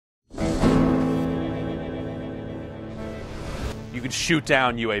you can shoot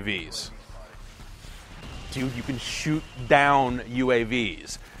down UAVs. Dude, you can shoot down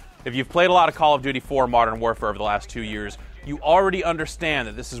UAVs. If you've played a lot of Call of Duty 4 Modern Warfare over the last 2 years, you already understand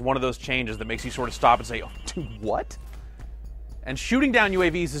that this is one of those changes that makes you sort of stop and say, oh, dude, what? And shooting down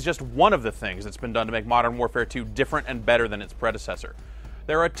UAVs is just one of the things that's been done to make Modern Warfare 2 different and better than its predecessor.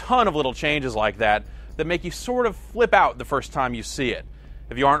 There are a ton of little changes like that that make you sort of flip out the first time you see it.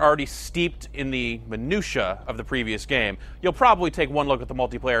 If you aren't already steeped in the minutia of the previous game, you'll probably take one look at the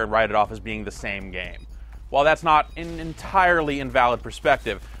multiplayer and write it off as being the same game. While that's not an entirely invalid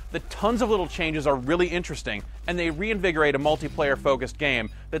perspective, the tons of little changes are really interesting, and they reinvigorate a multiplayer-focused game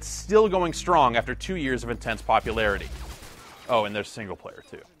that's still going strong after 2 years of intense popularity. Oh, and there's single player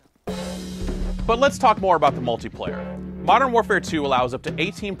too. But let's talk more about the multiplayer. Modern Warfare 2 allows up to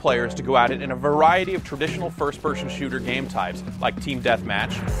 18 players to go at it in a variety of traditional first-person shooter game types, like Team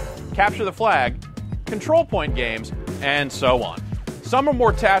Deathmatch, Capture the Flag, Control Point games, and so on. Some are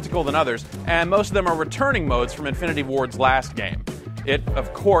more tactical than others, and most of them are returning modes from Infinity Ward's last game. It,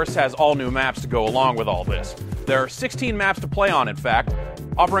 of course, has all new maps to go along with all this. There are 16 maps to play on, in fact,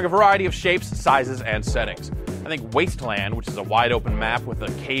 offering a variety of shapes, sizes, and settings. I think Wasteland, which is a wide-open map with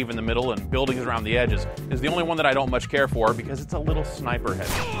a cave in the middle and buildings around the edges, is the only one that I don't much care for because it's a little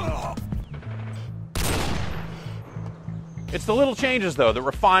sniper-heavy. It's the little changes, though, that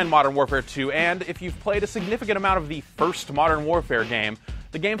refine Modern Warfare 2, and if you've played a significant amount of the first Modern Warfare game,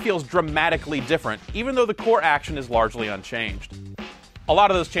 the game feels dramatically different, even though the core action is largely unchanged. A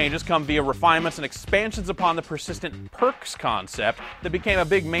lot of those changes come via refinements and expansions upon the persistent perks concept that became a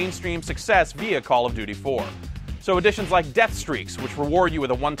big mainstream success via Call of Duty 4. So additions like Death Streaks, which reward you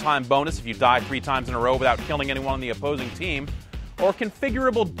with a one-time bonus if you die 3 times in a row without killing anyone on the opposing team, or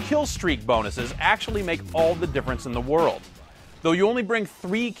configurable kill streak bonuses actually make all the difference in the world. Though you only bring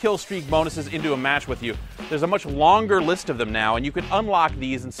 3 kill streak bonuses into a match with you, there's a much longer list of them now, and you can unlock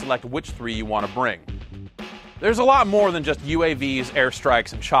these and select which 3 you want to bring. There's a lot more than just UAVs,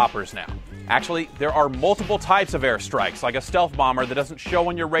 airstrikes, and choppers now. Actually, there are multiple types of airstrikes, like a stealth bomber that doesn't show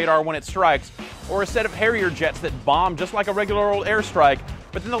on your radar when it strikes, or a set of Harrier jets that bomb just like a regular old airstrike,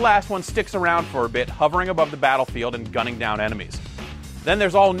 but then the last one sticks around for a bit, hovering above the battlefield and gunning down enemies. Then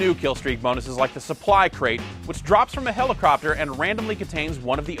there's all new killstreak bonuses like the Supply Crate, which drops from a helicopter and randomly contains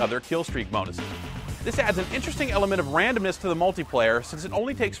one of the other killstreak bonuses. This adds an interesting element of randomness to the multiplayer since it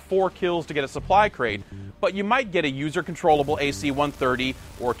only takes 4 kills to get a Supply Crate, but you might get a user-controllable AC-130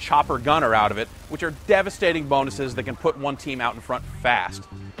 or Chopper Gunner out of it, which are devastating bonuses that can put one team out in front fast,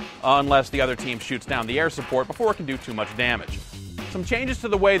 unless the other team shoots down the air support before it can do too much damage. Some changes to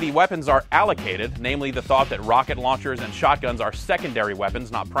the way the weapons are allocated, namely the thought that rocket launchers and shotguns are secondary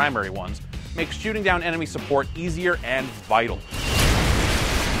weapons, not primary ones, makes shooting down enemy support easier and vital.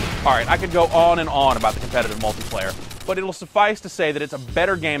 Alright, I could go on and on about the competitive multiplayer, but it'll suffice to say that it's a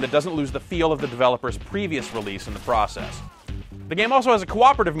better game that doesn't lose the feel of the developer's previous release in the process. The game also has a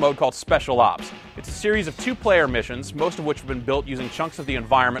cooperative mode called Special Ops. It's a series of 2-player missions, most of which have been built using chunks of the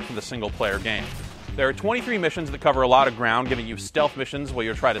environment from the single-player game. There are 23 missions that cover a lot of ground, giving you stealth missions where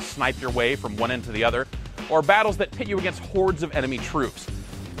you'll try to snipe your way from one end to the other, or battles that pit you against hordes of enemy troops.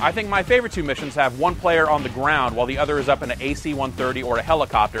 I think my favorite 2 missions have one player on the ground while the other is up in an AC-130 or a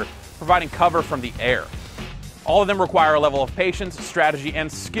helicopter, providing cover from the air. All of them require a level of patience, strategy,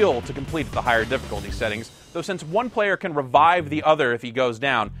 and skill to complete at the higher difficulty settings, though since one player can revive the other if he goes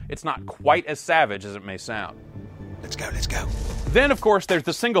down, it's not quite as savage as it may sound. Let's go. Then, of course, there's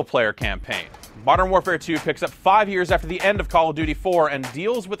the single-player campaign. Modern Warfare 2 picks up 5 years after the end of Call of Duty 4 and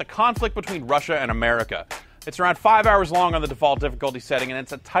deals with a conflict between Russia and America. It's around 5 hours long on the default difficulty setting, and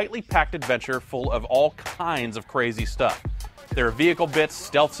it's a tightly packed adventure full of all kinds of crazy stuff. There are vehicle bits,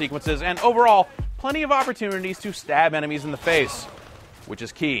 stealth sequences, and overall, plenty of opportunities to stab enemies in the face, which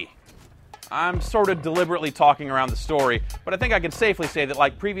is key. I'm sort of deliberately talking around the story, but I think I can safely say that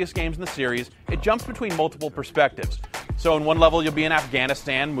like previous games in the series, it jumps between multiple perspectives. So in one level you'll be in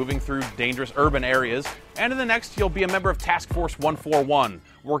Afghanistan, moving through dangerous urban areas, and in the next you'll be a member of Task Force 141,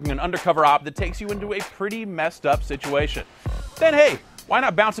 working an undercover op that takes you into a pretty messed up situation. Then hey, why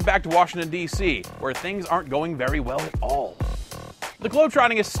not bounce it back to Washington, D.C., where things aren't going very well at all? The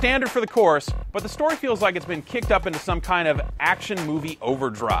globetrotting is standard for the course, but the story feels like it's been kicked up into some kind of action movie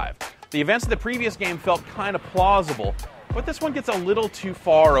overdrive. The events of the previous game felt kind of plausible, but this one gets a little too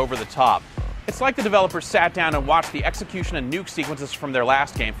far over the top. It's like the developers sat down and watched the execution and nuke sequences from their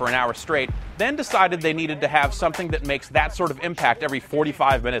last game for an hour straight, then decided they needed to have something that makes that sort of impact every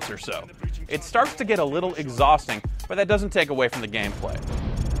 45 minutes or so. It starts to get a little exhausting, but that doesn't take away from the gameplay.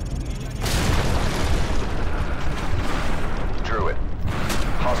 Druid.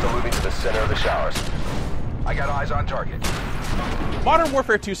 Hostile moving to the center of the showers. I got eyes on target. Modern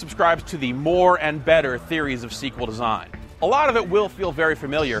Warfare 2 subscribes to the more and better theories of sequel design. A lot of it will feel very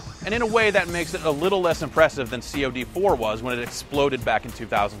familiar, and in a way that makes it a little less impressive than COD 4 was when it exploded back in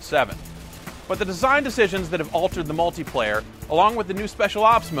 2007. But the design decisions that have altered the multiplayer, along with the new Special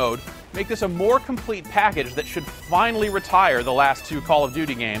Ops mode, make this a more complete package that should finally retire the last two Call of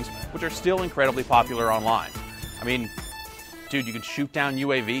Duty games, which are still incredibly popular online. I mean, dude, you can shoot down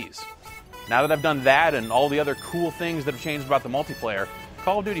UAVs. Now that I've done that and all the other cool things that have changed about the multiplayer,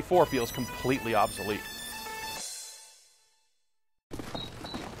 Call of Duty 4 feels completely obsolete.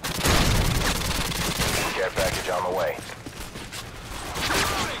 Care package on the way.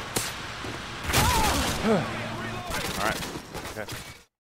 All right. Okay.